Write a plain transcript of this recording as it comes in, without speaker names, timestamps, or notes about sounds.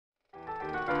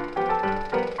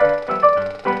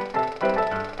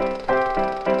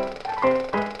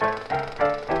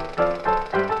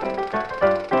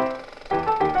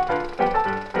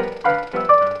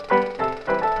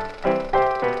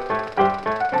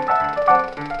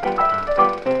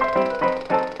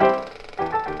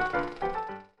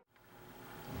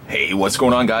What's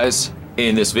going on, guys?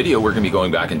 In this video, we're going to be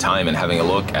going back in time and having a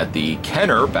look at the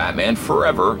Kenner Batman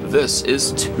Forever. This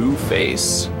is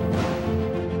Two-Face.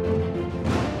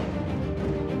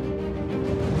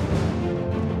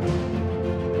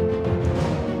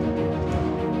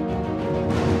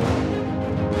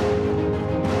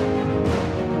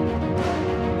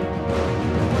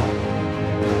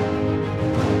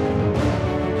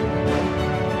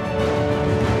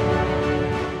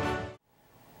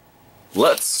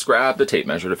 Let's grab the tape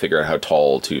measure to figure out how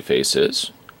tall Two-Face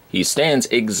is. He stands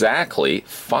exactly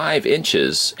 5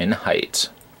 inches in height.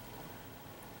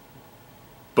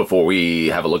 Before we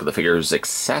have a look at the figure's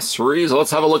accessories, let's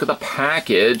have a look at the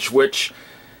package, which,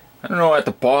 I don't know at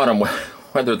the bottom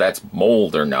whether that's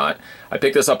mold or not. I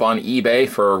picked this up on eBay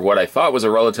for what I thought was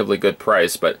a relatively good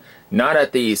price, but not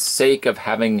at the sake of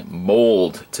having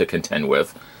mold to contend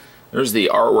with. There's the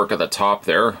artwork at the top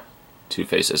there.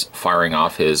 Two-Face is firing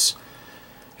off his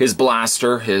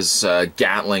blaster, his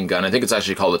Gatling gun. I think it's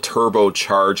actually called a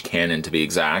turbocharged cannon, to be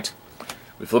exact.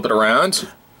 We flip it around.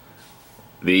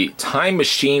 The time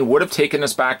machine would have taken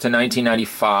us back to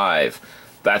 1995.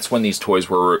 That's when these toys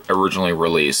were originally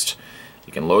released.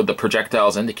 You can load the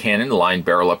projectiles into cannon, line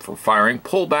barrel up for firing,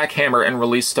 pull back hammer and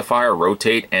release to fire,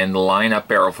 rotate and line up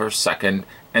barrel for second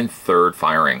and third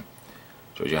firing.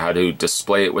 Shows you how to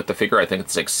display it with the figure. I think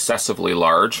it's excessively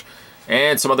large.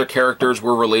 And some other characters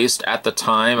were released at the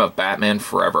time of Batman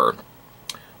Forever.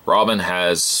 Robin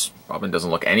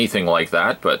doesn't look anything like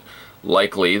that, but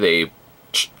likely they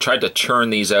tried to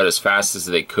churn these out as fast as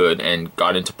they could and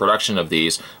got into production of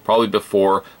these probably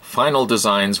before final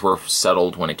designs were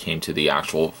settled when it came to the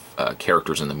actual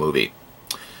characters in the movie.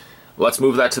 Let's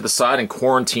move that to the side and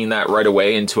quarantine that right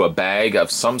away into a bag of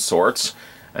some sorts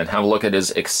and have a look at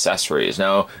his accessories.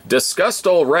 Now, discussed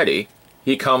already,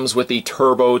 he comes with the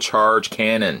turbocharged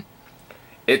cannon.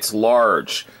 It's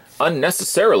large,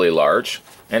 unnecessarily large,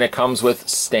 and it comes with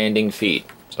standing feet.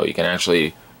 So you can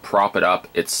actually prop it up,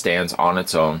 it stands on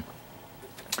its own.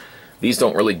 These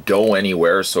don't really go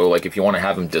anywhere, so like if you want to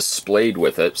have them displayed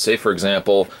with it, say for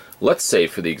example, let's say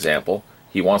for the example,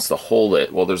 he wants to hold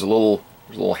it. Well, there's a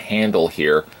little handle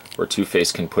here where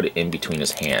Two-Face can put it in between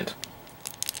his hand.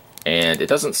 And it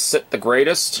doesn't sit the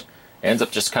greatest. Ends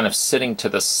up just kind of sitting to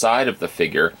the side of the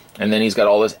figure, and then he's got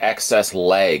all this excess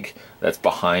leg that's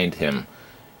behind him.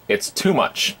 It's too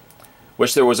much.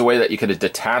 Wish there was a way that you could have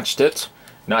detached it.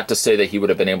 Not to say that he would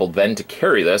have been able then to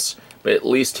carry this, but at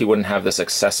least he wouldn't have this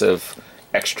excessive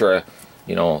extra,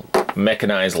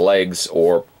 mechanized legs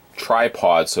or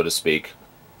tripod, so to speak.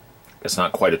 It's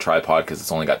not quite a tripod because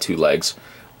it's only got 2 legs,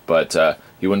 but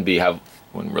he wouldn't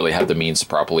really have the means to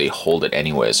properly hold it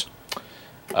anyways.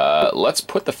 Let's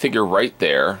put the figure right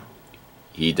there.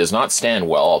 He does not stand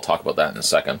well. I'll talk about that in a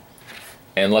second.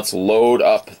 And let's load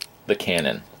up the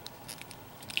cannon.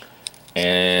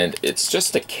 And it's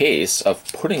just a case of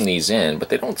putting these in, but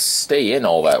they don't stay in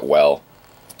all that well.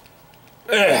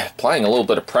 Applying a little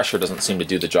bit of pressure doesn't seem to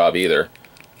do the job either.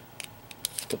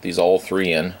 Put these all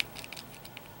 3 in.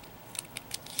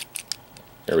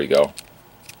 There we go.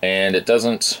 And it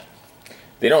doesn't...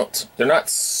 they're not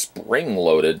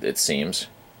spring-loaded, it seems.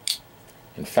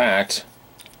 In fact,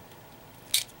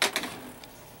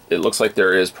 it looks like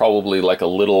there is probably like a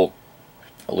little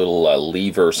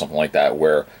lever or something like that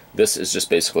where this is just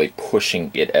basically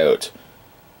pushing it out.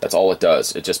 That's all it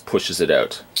does. It just pushes it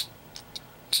out.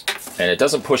 And it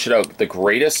doesn't push it out the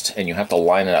greatest, and you have to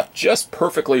line it up just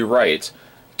perfectly right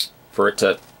for it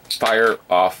to fire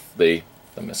off the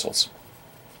missiles.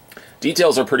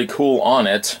 Details are pretty cool on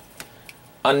it.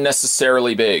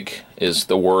 Unnecessarily big is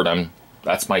the word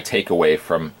that's my takeaway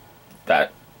from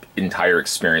that entire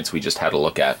experience we just had a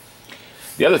look at.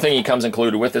 The other thing he comes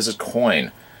included with is his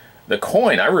coin. The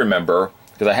coin, I remember,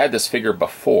 because I had this figure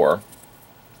before.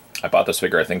 I bought this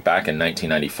figure, I think, back in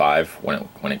 1995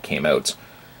 when it came out.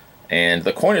 And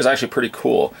the coin is actually pretty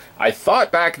cool. I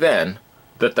thought back then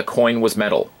that the coin was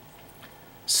metal.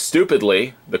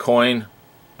 Stupidly, the coin,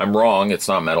 I'm wrong, it's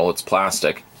not metal, it's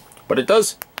plastic. But it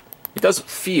does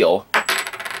feel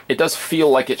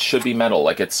like it should be metal.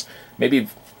 Like it's maybe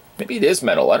it is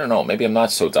metal. I don't know. Maybe I'm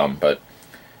not so dumb, but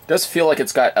it does feel like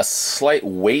it's got a slight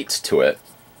weight to it.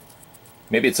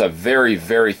 Maybe it's a very,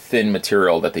 very thin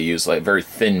material that they use, like very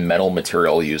thin metal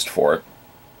material used for it.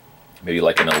 Maybe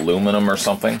like an aluminum or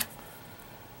something.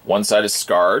 One side is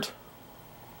scarred.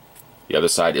 The other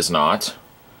side is not.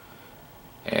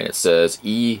 And it says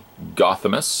E.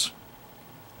 Gothamus.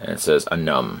 And it says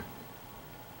Anum.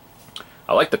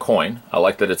 I like the coin. I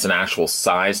like that it's an actual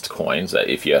sized coin, so that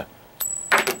if you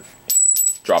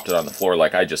dropped it on the floor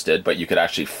like I just did, but you could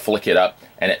actually flick it up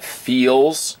and it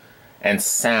feels and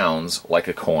sounds like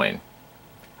a coin.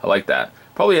 I like that.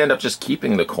 Probably end up just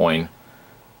keeping the coin.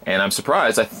 And I'm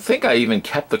surprised. I think I even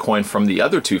kept the coin from the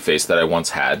other Two-Face that I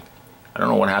once had. I don't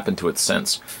know what happened to it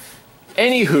since.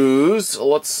 Anywho's,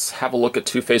 let's have a look at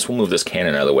Two-Face. We'll move this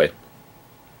cannon out of the way.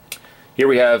 Here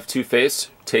we have Two-Face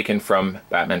taken from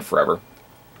Batman Forever.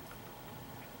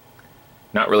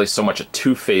 Not really so much a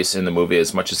Two-Face in the movie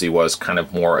as much as he was kind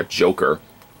of more a Joker.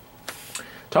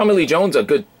 Tommy Lee Jones, a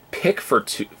good pick for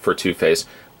Two-Face,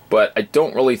 but I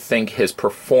don't really think his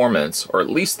performance, or at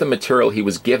least the material he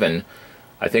was given,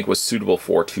 I think was suitable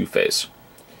for Two-Face.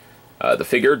 The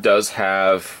figure does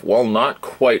have, well, not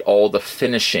quite all the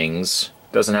finishings,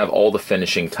 doesn't have all the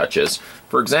finishing touches.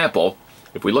 For example,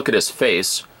 if we look at his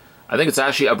face, I think it's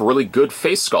actually a really good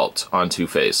face sculpt on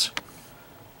Two-Face.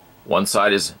 One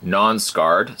side is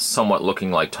non-scarred, somewhat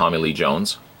looking like Tommy Lee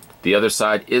Jones. The other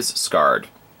side is scarred.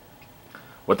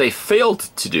 What they failed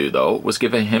to do, though, was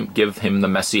give him the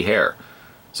messy hair.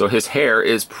 So his hair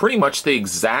is pretty much the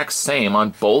exact same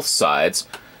on both sides,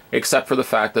 except for the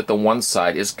fact that the one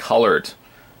side is colored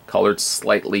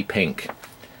slightly pink.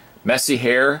 Messy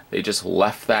hair, they just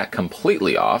left that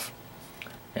completely off,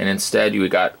 and instead you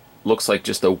got, looks like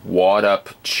just a wad up,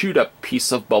 chewed up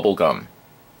piece of bubble gum.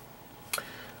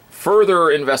 Further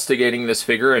investigating this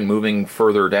figure and moving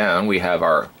further down, we have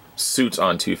our suits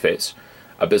on Two-Face.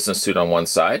 A business suit on one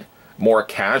side, more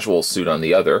casual suit on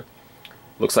the other.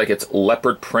 Looks like it's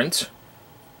leopard print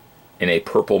in a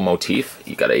purple motif.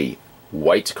 You got a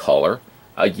white collar,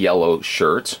 a yellow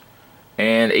shirt,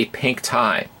 and a pink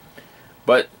tie.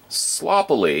 But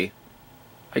sloppily,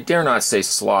 I dare not say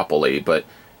sloppily, but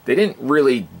they didn't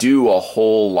really do a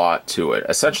whole lot to it.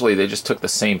 Essentially, they just took the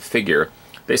same figure.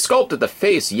 They sculpted the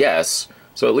face, yes,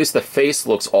 so at least the face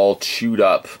looks all chewed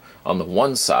up on the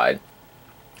one side.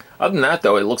 Other than that,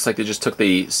 though, it looks like they just took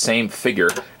the same figure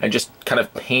and just kind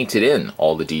of painted in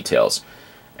all the details.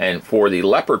 And for the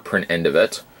leopard print end of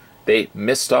it, they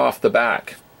missed off the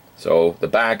back. So the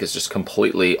back is just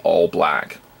completely all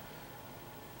black.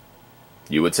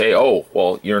 You would say, oh,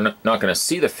 well, you're not going to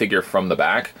see the figure from the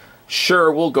back.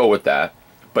 Sure, we'll go with that.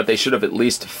 But they should have at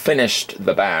least finished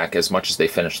the back as much as they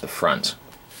finished the front.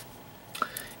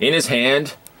 In his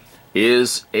hand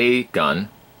is a gun.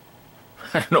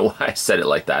 I don't know why I said it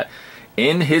like that.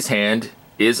 In his hand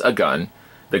is a gun.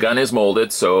 The gun is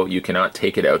molded, so you cannot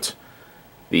take it out.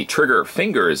 The trigger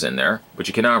finger is in there, but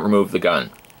you cannot remove the gun.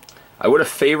 I would have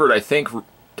favored, I think,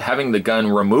 having the gun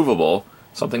removable,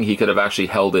 something he could have actually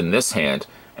held in this hand,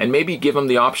 and maybe give him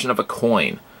the option of a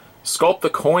coin. Sculpt the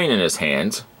coin in his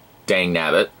hand, dang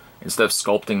nabbit, instead of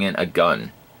sculpting in a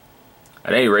gun.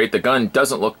 At any rate, the gun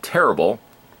doesn't look terrible.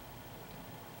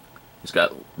 He's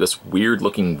got this weird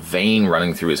looking vein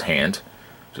running through his hand.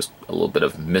 Just a little bit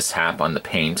of mishap on the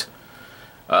paint.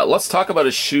 Let's talk about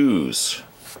his shoes.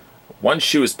 One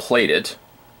shoe is plated,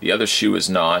 the other shoe is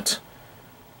not.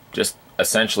 Just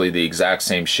essentially the exact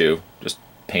same shoe, just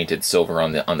painted silver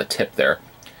on the tip there.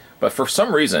 But for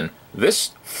some reason,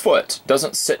 this foot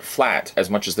doesn't sit flat as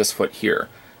much as this foot here.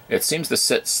 It seems to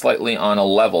sit slightly on a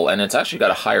level, and it's actually got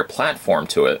a higher platform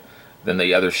to it than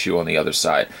the other shoe on the other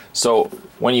side. So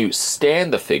when you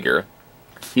stand the figure,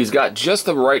 he's got just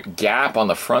the right gap on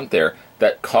the front there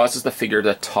that causes the figure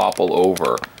to topple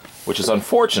over, which is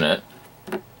unfortunate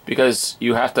because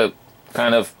you have to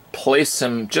kind of place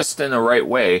him just in the right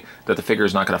way that the figure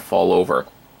is not going to fall over.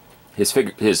 His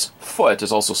foot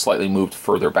is also slightly moved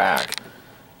further back,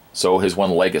 so his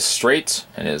one leg is straight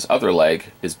and his other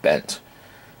leg is bent.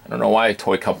 I don't know why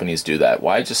toy companies do that.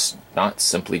 Why just not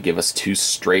simply give us two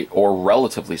straight or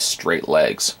relatively straight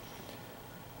legs?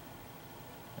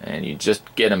 And you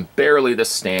just get him barely to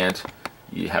stand.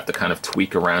 You have to kind of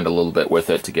tweak around a little bit with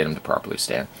it to get him to properly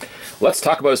stand. Let's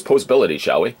talk about his posability,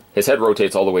 shall we? His head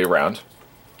rotates all the way around.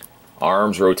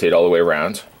 Arms rotate all the way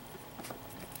around.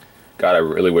 God, I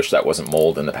really wish that wasn't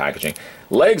mold in the packaging.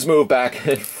 Legs move back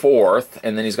and forth,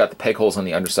 and then he's got the peg holes on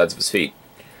the undersides of his feet.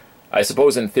 I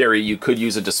suppose in theory you could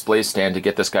use a display stand to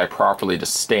get this guy properly to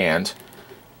stand.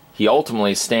 He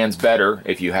ultimately stands better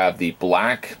if you have the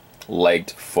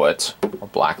black-legged foot, or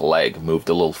black leg, moved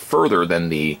a little further than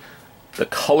the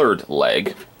colored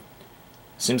leg.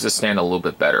 Seems to stand a little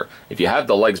bit better. If you have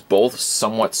the legs both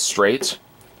somewhat straight,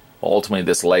 ultimately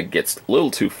this leg gets a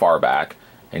little too far back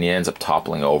and he ends up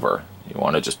toppling over. You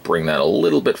want to just bring that a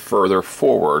little bit further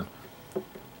forward,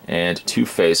 and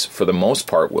Two-Face, for the most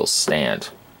part, will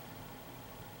stand.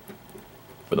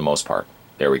 For the most part.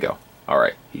 There we go.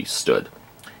 Alright, he stood.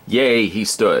 Yay, he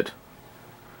stood.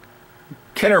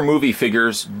 Kenner movie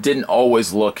figures didn't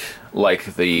always look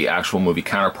like the actual movie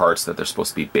counterparts that they're supposed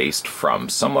to be based from.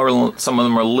 Some of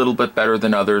them are a little bit better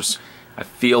than others. I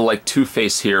feel like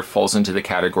Two-Face here falls into the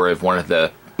category of one of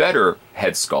the better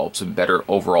head sculpts and better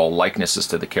overall likenesses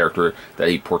to the character that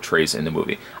he portrays in the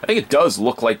movie. I think it does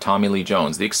look like Tommy Lee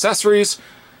Jones. The accessories,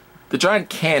 the giant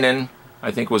cannon, I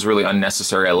think was really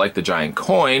unnecessary. I like the giant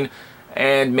coin,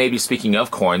 and maybe speaking of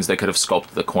coins, they could have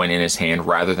sculpted the coin in his hand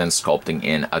rather than sculpting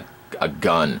in a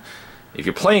gun. If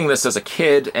you're playing this as a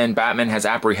kid and Batman has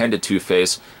apprehended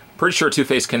Two-Face, pretty sure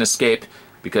Two-Face can escape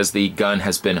because the gun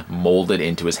has been molded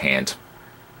into his hand.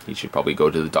 He should probably go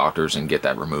to the doctors and get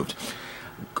that removed.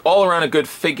 All around a good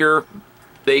figure.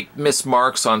 They miss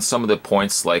marks on some of the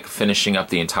points, like finishing up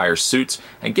the entire suit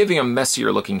and giving him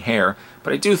messier looking hair,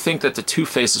 but I do think that the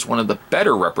Two-Face is one of the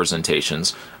better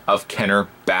representations of Kenner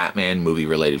Batman movie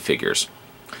related figures.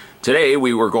 Today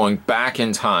we were going back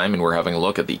in time and we're having a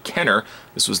look at the Kenner.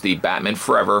 This was the Batman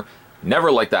Forever.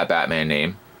 Never liked that Batman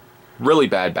name. Really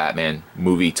bad Batman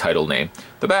movie title name.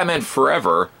 The Batman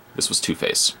Forever, this was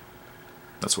Two-Face.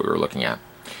 That's what we were looking at.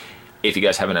 If you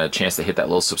guys haven't had a chance to hit that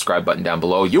little subscribe button down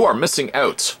below, you are missing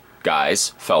out, guys,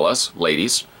 fellas,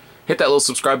 ladies. Hit that little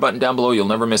subscribe button down below. You'll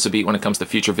never miss a beat when it comes to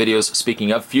future videos.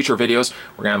 Speaking of future videos,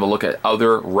 we're going to have a look at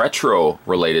other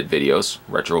retro-related videos,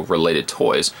 retro-related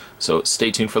toys. So stay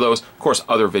tuned for those. Of course,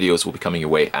 other videos will be coming your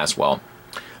way as well.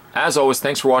 As always,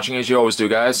 thanks for watching as you always do,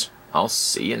 guys. I'll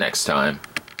see you next time.